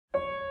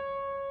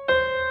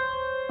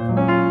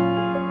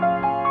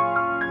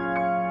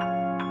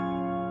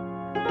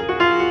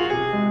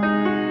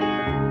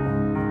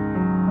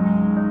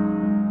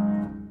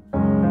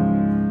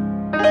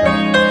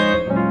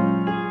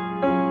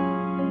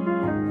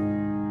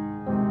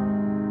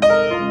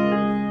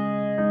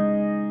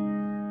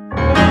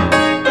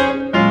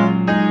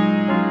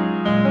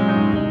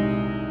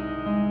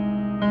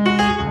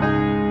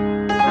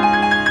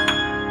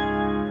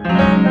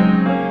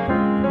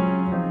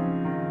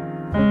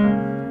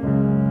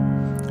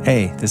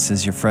Hey, this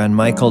is your friend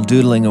Michael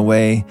doodling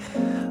away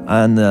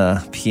on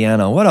the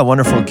piano. What a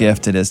wonderful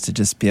gift it is to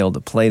just be able to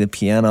play the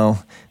piano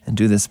and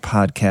do this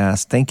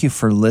podcast. Thank you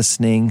for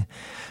listening.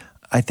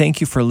 I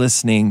thank you for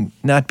listening,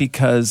 not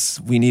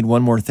because we need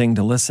one more thing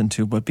to listen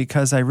to, but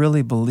because I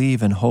really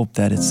believe and hope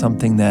that it's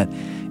something that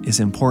is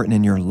important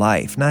in your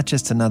life, not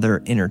just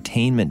another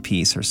entertainment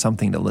piece or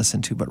something to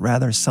listen to, but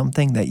rather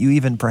something that you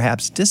even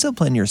perhaps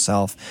discipline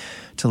yourself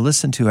to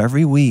listen to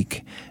every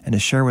week and to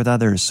share with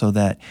others so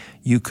that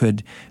you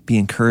could be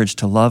encouraged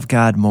to love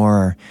God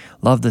more,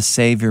 love the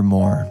Savior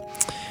more,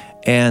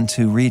 and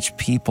to reach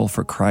people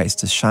for Christ,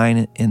 to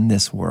shine in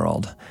this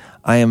world.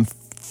 I am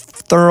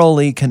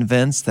thoroughly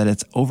convinced that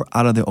it's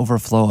out of the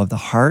overflow of the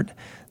heart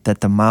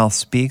that the mouth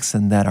speaks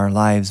and that our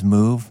lives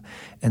move.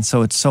 And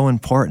so it's so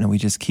important that we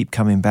just keep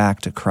coming back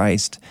to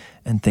Christ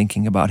and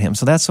thinking about Him.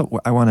 So that's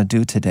what I want to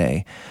do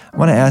today. I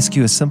want to ask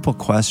you a simple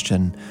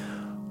question.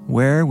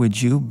 Where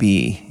would you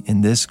be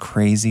in this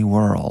crazy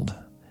world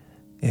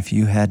if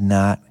you had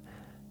not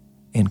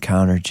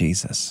encountered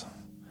Jesus?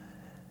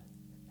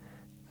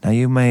 Now,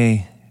 you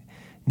may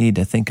need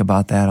to think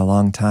about that a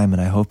long time,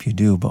 and I hope you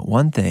do. But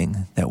one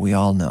thing that we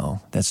all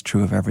know that's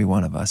true of every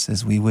one of us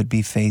is we would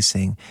be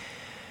facing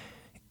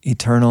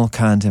eternal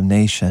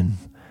condemnation,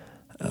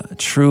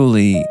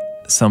 truly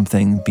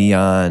something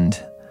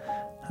beyond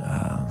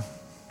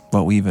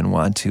what we even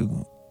want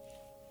to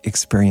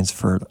experience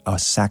for a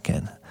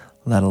second,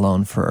 let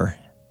alone for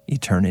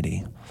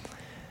eternity.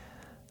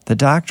 The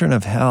doctrine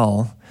of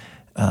hell,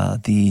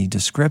 the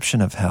description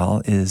of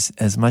hell is,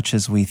 as much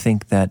as we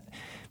think that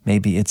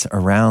maybe it's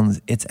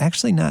around, it's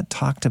actually not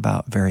talked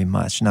about very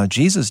much. Now,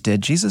 Jesus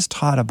did. Jesus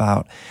taught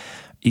about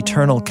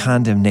eternal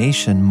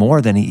condemnation more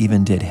than He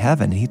even did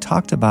heaven. He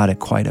talked about it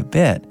quite a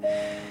bit.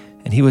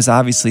 And He was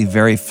obviously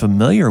very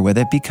familiar with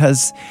it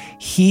because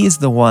He's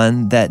the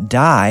one that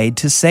died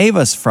to save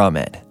us from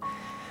it.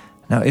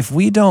 Now, if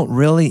we don't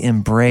really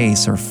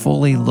embrace or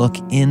fully look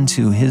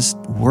into His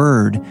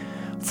Word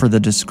for the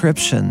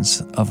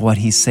descriptions of what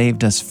He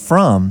saved us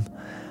from,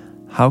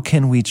 how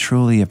can we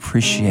truly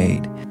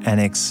appreciate and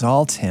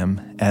exalt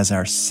Him as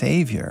our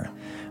Savior?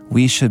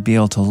 We should be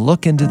able to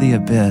look into the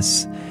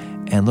abyss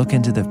and look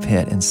into the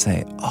pit and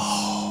say,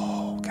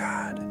 "Oh,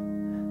 God,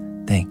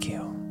 thank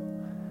you.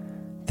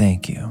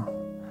 Thank you."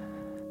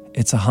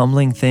 It's a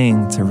humbling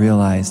thing to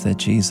realize that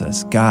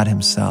Jesus, God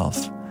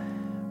Himself,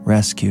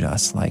 rescued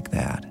us like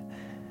that.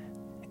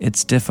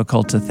 It's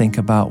difficult to think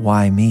about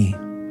why me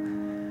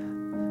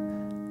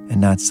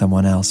and not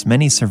someone else.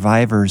 Many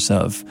survivors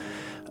of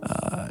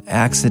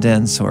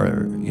accidents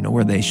or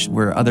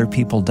where other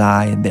people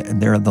die and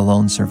they're the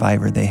lone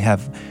survivor, they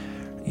have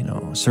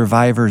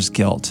survivor's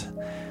guilt.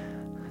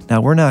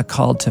 Now, we're not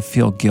called to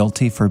feel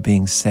guilty for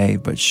being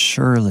saved, but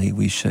surely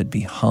we should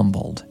be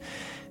humbled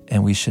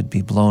and we should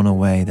be blown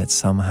away that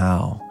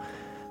somehow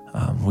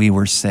we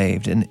were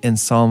saved. In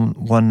Psalm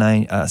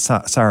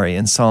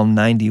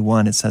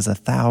 91, it says,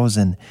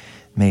 1,000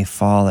 may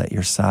fall at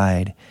your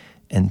side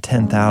and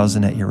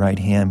 10,000 at your right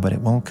hand, but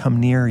it won't come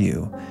near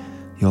you.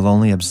 You'll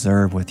only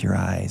observe with your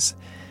eyes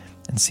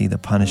and see the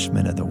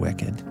punishment of the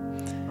wicked.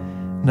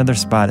 Another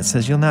spot, it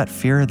says, you'll not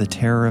fear the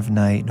terror of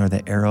night, nor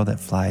the arrow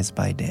that flies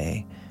by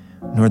day,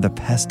 nor the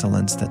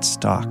pestilence that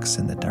stalks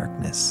in the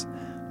darkness,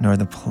 nor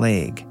the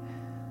plague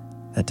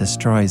that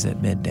destroys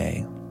at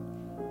midday.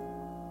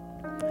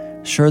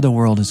 Sure, the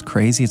world is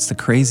crazy. It's the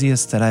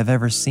craziest that I've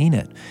ever seen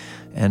it.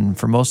 And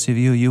for most of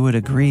you, you would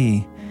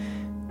agree.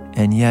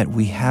 And yet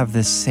we have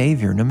this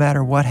Savior. No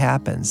matter what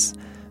happens,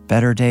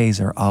 better days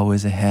are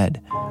always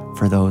ahead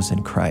for those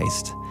in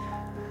Christ.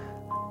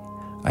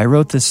 I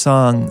wrote this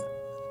song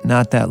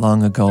not that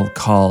long ago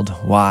called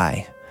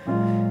Why?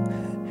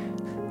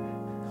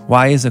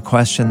 Why is a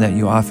question that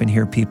you often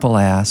hear people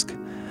ask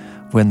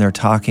when they're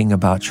talking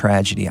about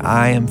tragedy.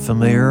 I am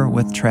familiar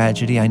with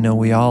tragedy. I know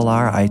we all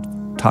are. I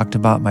talked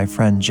about my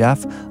friend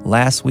Jeff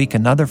last week,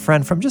 another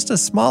friend from just a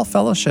small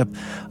fellowship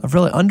of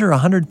really under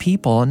 100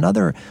 people,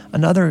 another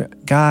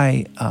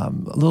guy a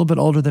little bit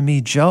older than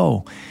me,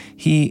 Joe.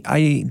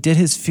 I did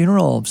his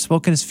funeral,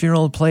 spoke at his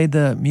funeral, played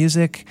the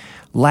music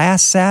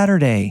last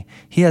Saturday.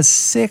 He has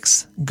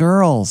 6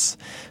 girls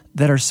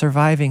that are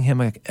surviving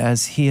him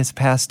as he has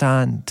passed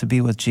on to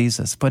be with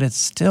Jesus. But it's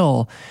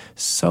still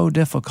so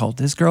difficult.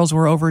 His girls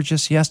were over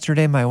just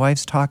yesterday. My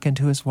wife's talking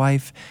to his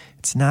wife.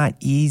 It's not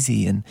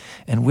easy, and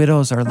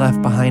widows are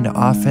left behind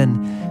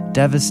often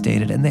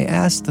devastated. And they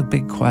ask the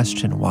big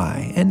question,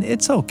 why? And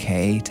it's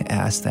okay to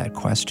ask that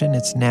question.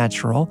 It's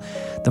natural.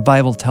 The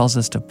Bible tells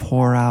us to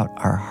pour out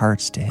our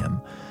hearts to Him,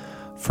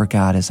 for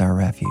God is our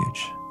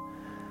refuge.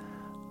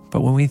 But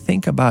when we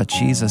think about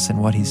Jesus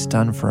and what He's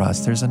done for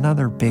us, there's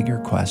another bigger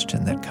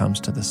question that comes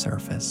to the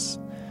surface.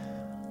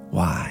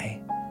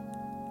 Why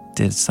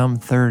did some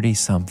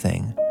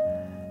 30-something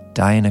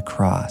die on a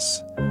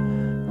cross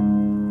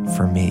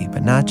for me,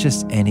 but not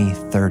just any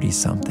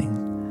 30-something?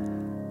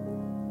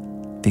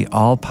 The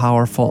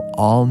all-powerful,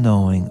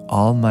 all-knowing,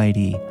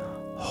 almighty,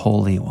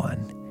 Holy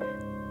One,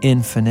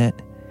 infinite,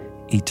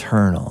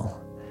 eternal,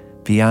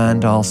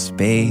 beyond all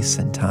space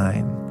and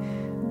time.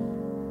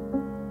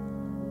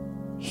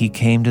 He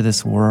came to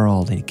this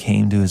world, he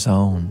came to his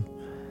own,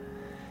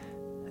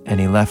 and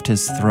he left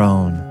his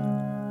throne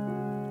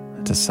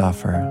to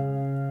suffer.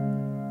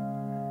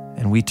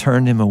 And we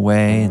turned him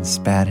away and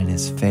spat in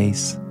his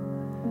face,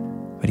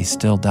 but he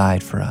still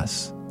died for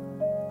us,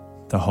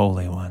 the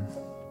Holy One.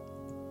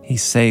 He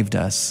saved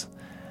us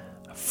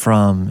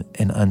from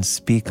an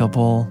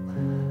unspeakable,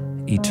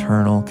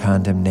 eternal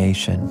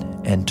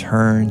condemnation and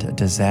turned a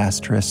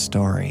disastrous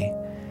story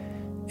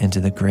into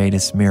the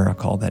greatest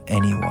miracle that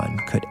anyone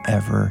could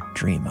ever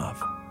dream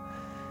of.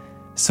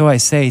 So I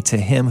say to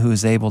him who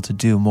is able to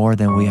do more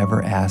than we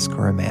ever ask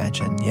or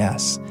imagine,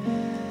 yes,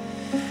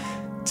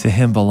 to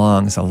him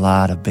belongs a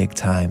lot of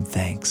big-time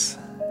thanks.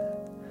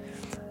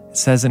 It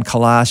says in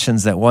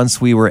Colossians that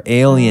once we were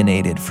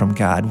alienated from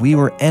God, we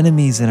were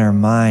enemies in our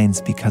minds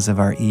because of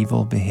our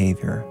evil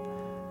behavior.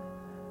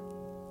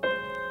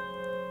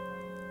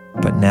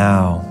 But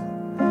now,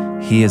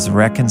 he has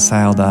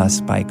reconciled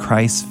us by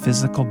Christ's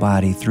physical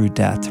body through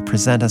death to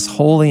present us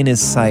holy in his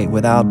sight,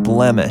 without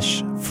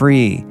blemish,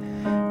 free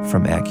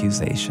from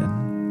accusation.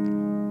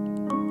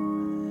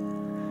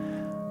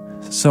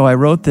 So I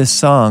wrote this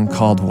song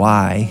called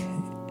Why,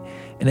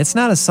 and it's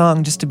not a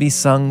song just to be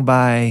sung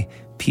by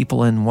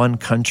people in one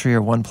country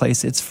or one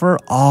place. It's for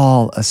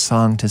all a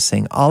song to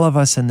sing, all of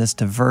us in this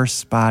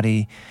diverse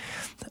body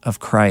of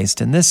Christ.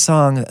 And this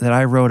song that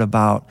I wrote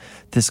about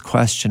this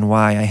question,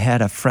 why, I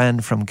had a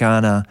friend from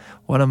Ghana,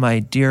 one of my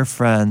dear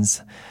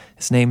friends,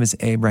 his name is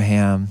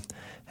Abraham,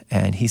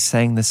 and he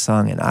sang this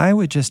song. And I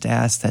would just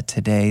ask that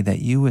today that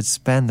you would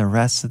spend the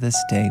rest of this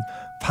day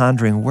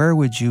pondering, where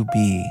would you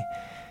be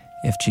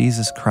if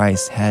Jesus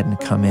Christ hadn't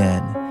come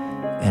in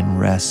and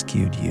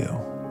rescued you?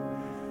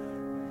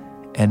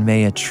 And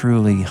may it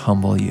truly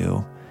humble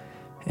you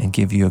and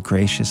give you a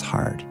gracious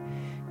heart,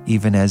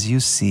 even as you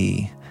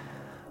see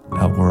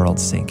a world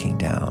sinking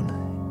down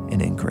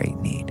and in great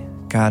need.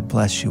 God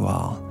bless you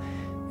all,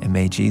 and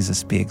may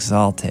Jesus be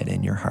exalted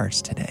in your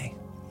hearts today.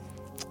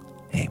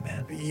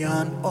 Amen.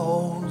 Beyond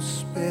all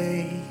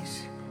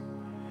space,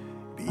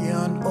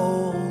 beyond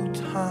all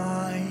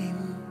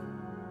time,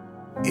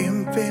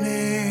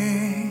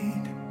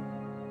 infinite,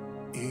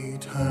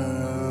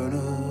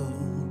 eternal,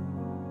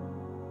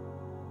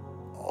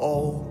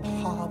 all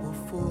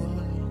powerful,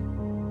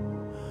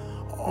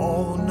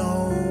 all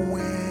knowing.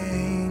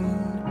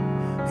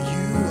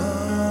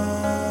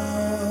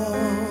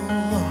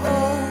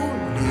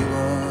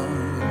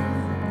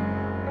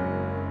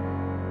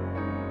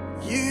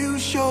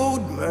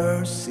 Showed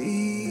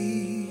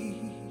mercy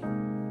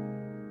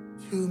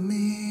to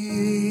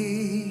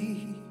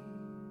me.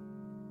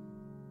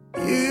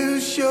 You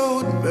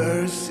showed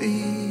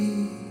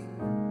mercy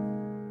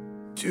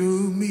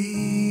to me.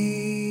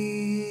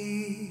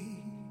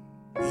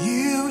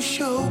 You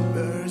showed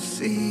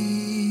mercy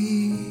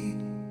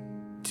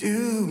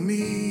to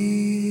me.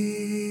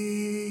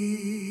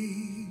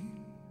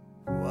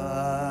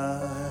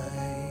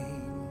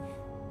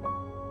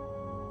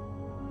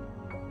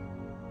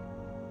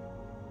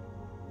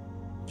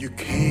 You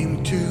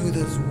came to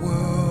this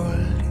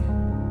world,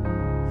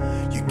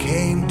 you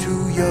came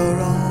to your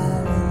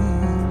own,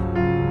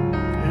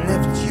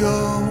 left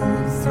your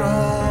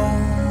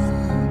throne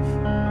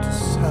to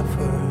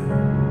suffer.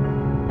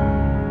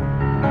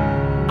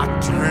 I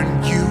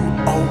turned you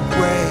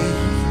away,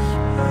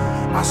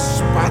 I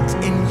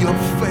spat in your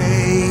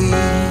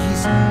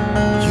face.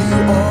 You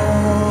are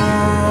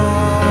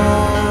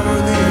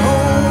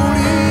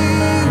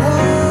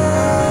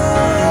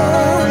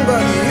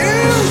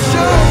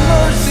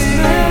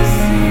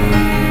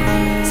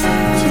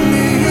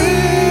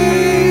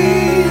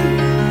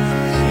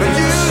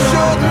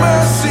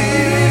mercy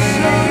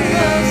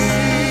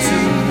to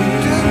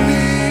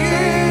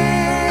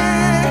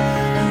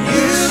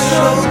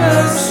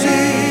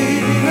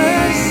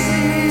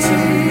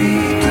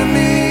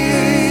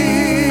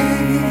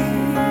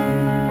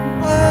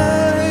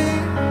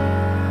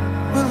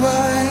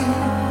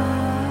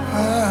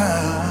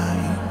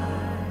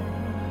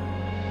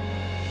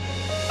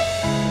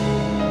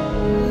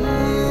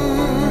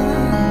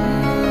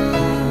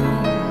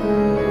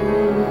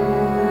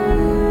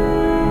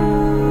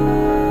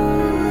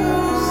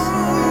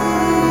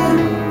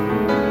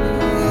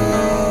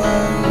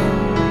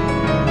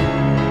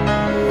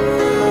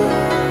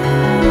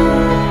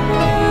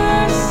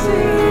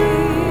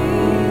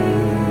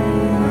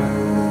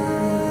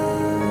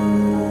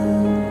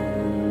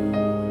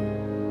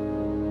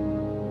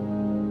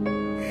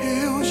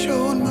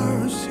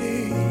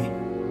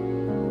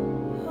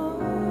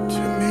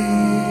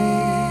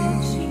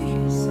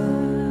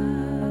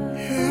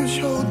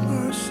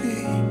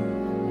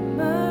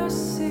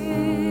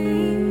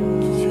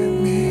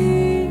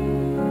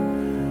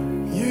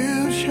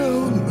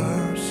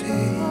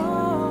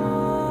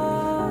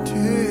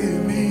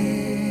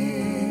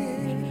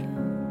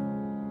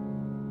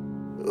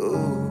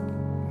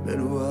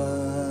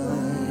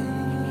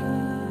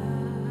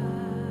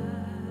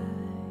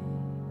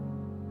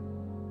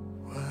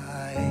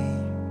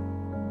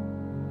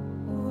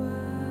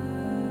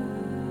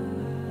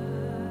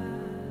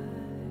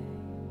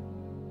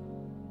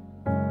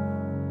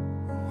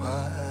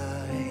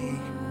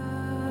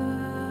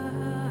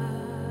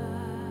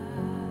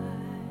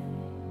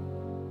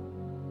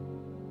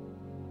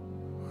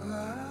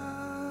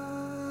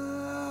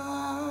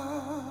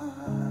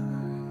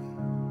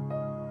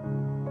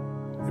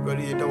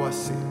Everybody, that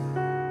was it.